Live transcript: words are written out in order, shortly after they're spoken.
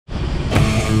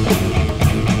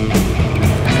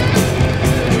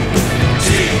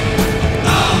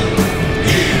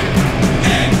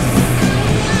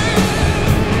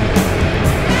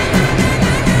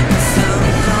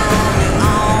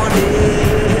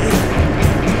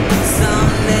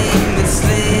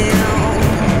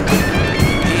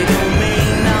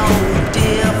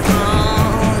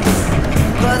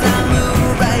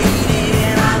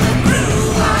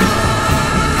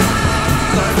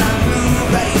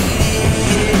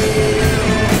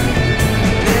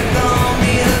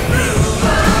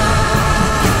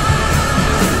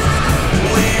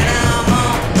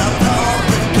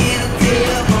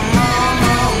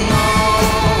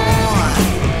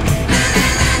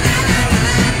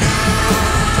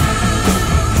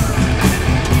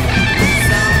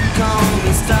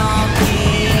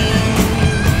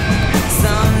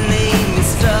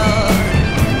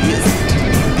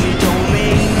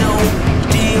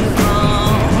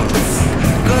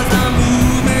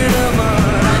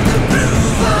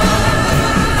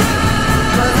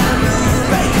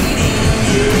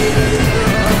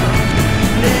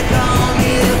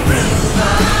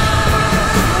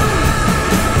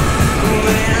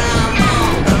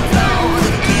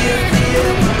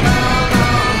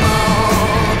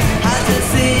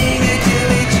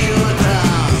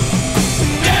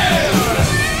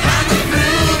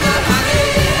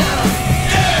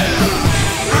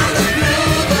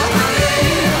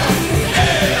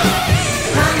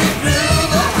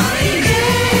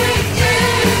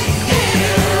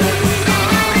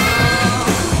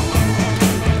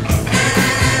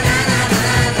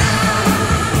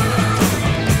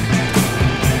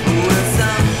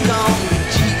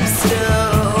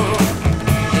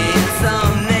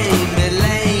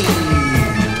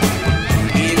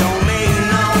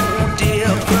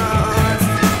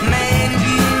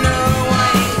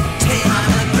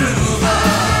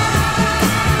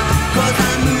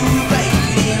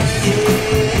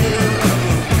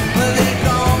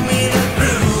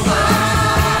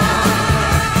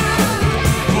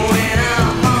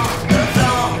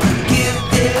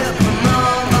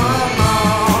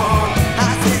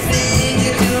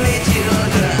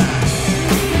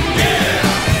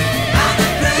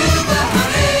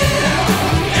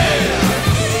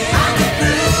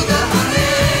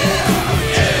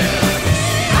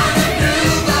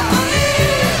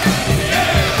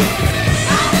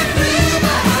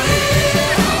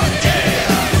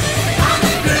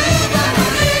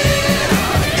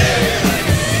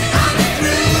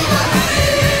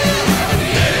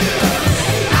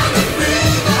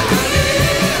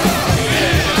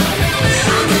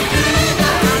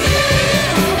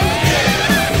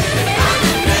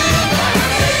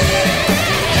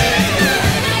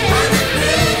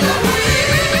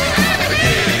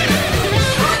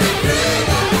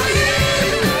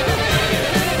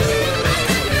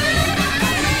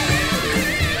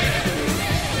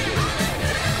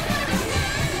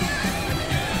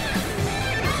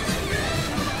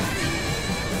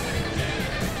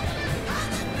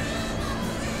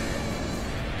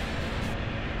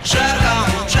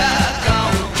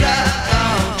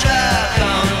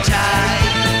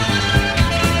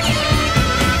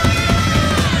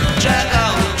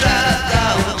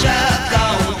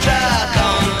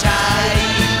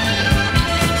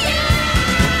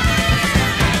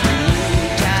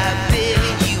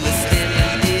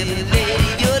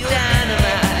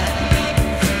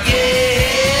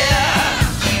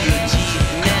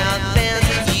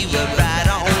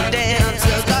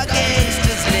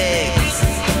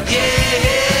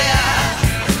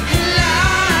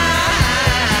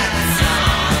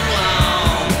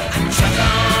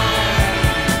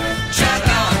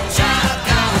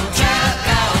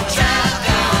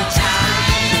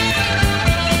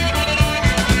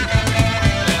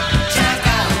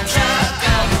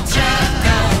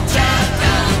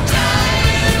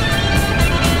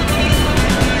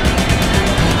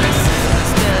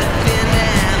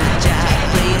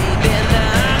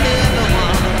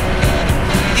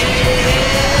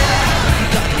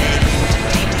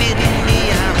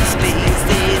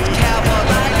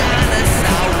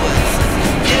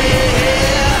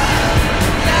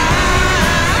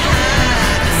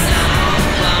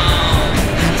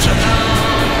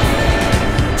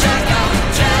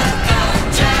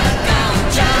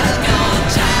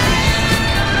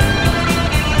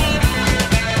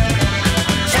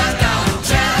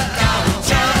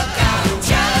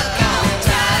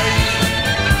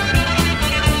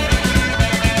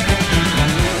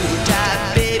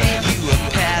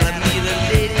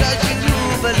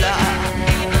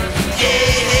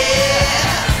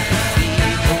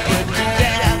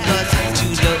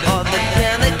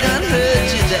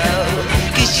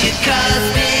you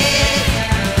cause me.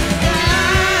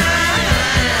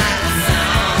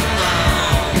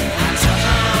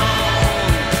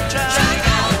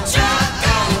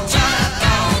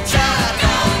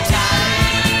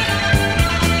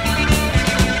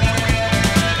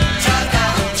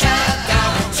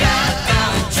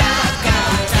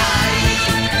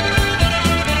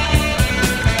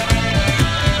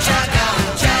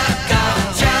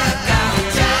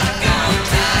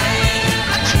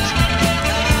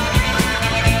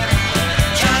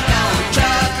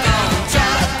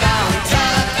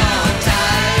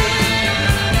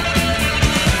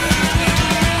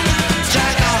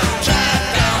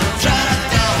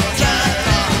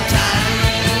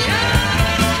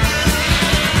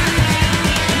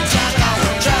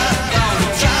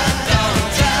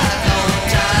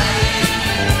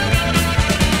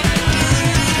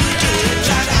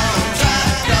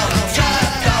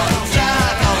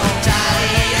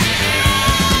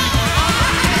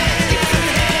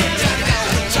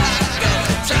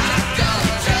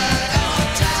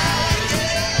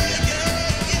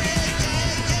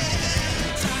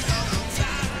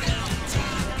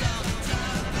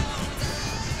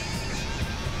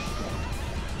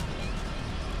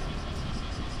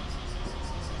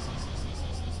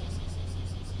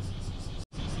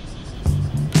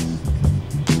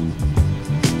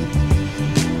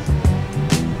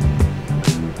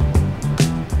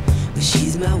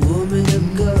 She's my woman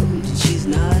of gold, and she's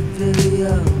not very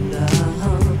old,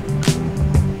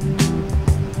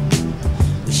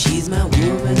 But she's my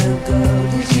woman of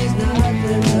gold, and she's not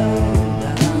very old,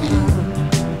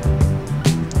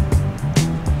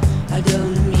 I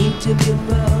don't mean to be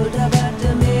bold, but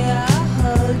may I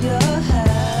hold your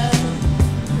hand?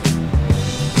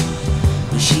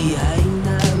 But she ain't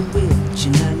no witch,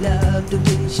 and I love the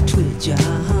way she twitch,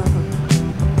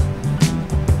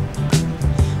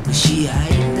 She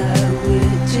ain't no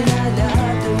witch, and I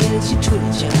love the way she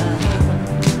twitch,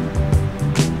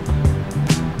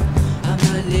 I'm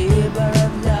a labor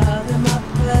of love in my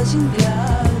Persian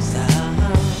gloves,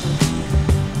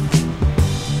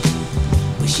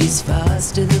 Well, she's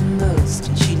faster than most,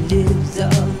 and she lives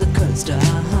on the coast,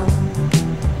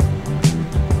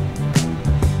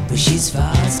 Well, she's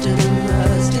faster than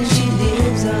most, and she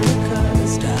lives on the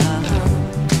coast,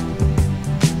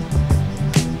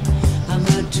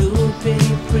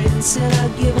 Pretty prince, and I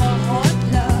give her hot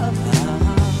love,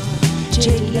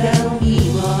 Take down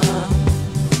evil.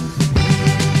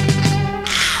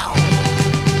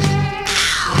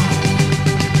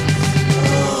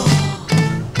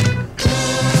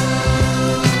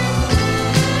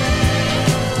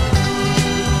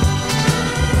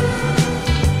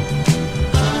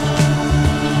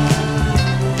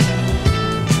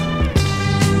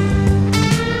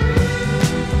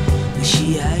 She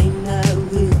ain't no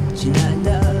witch, and I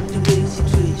love the way she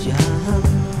treats you.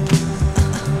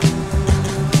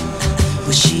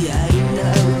 Well, she ain't no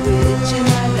witch, and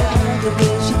I love the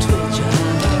way she treats you.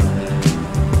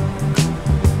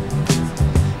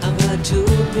 I'm a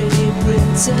two-penny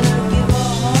prince, and I give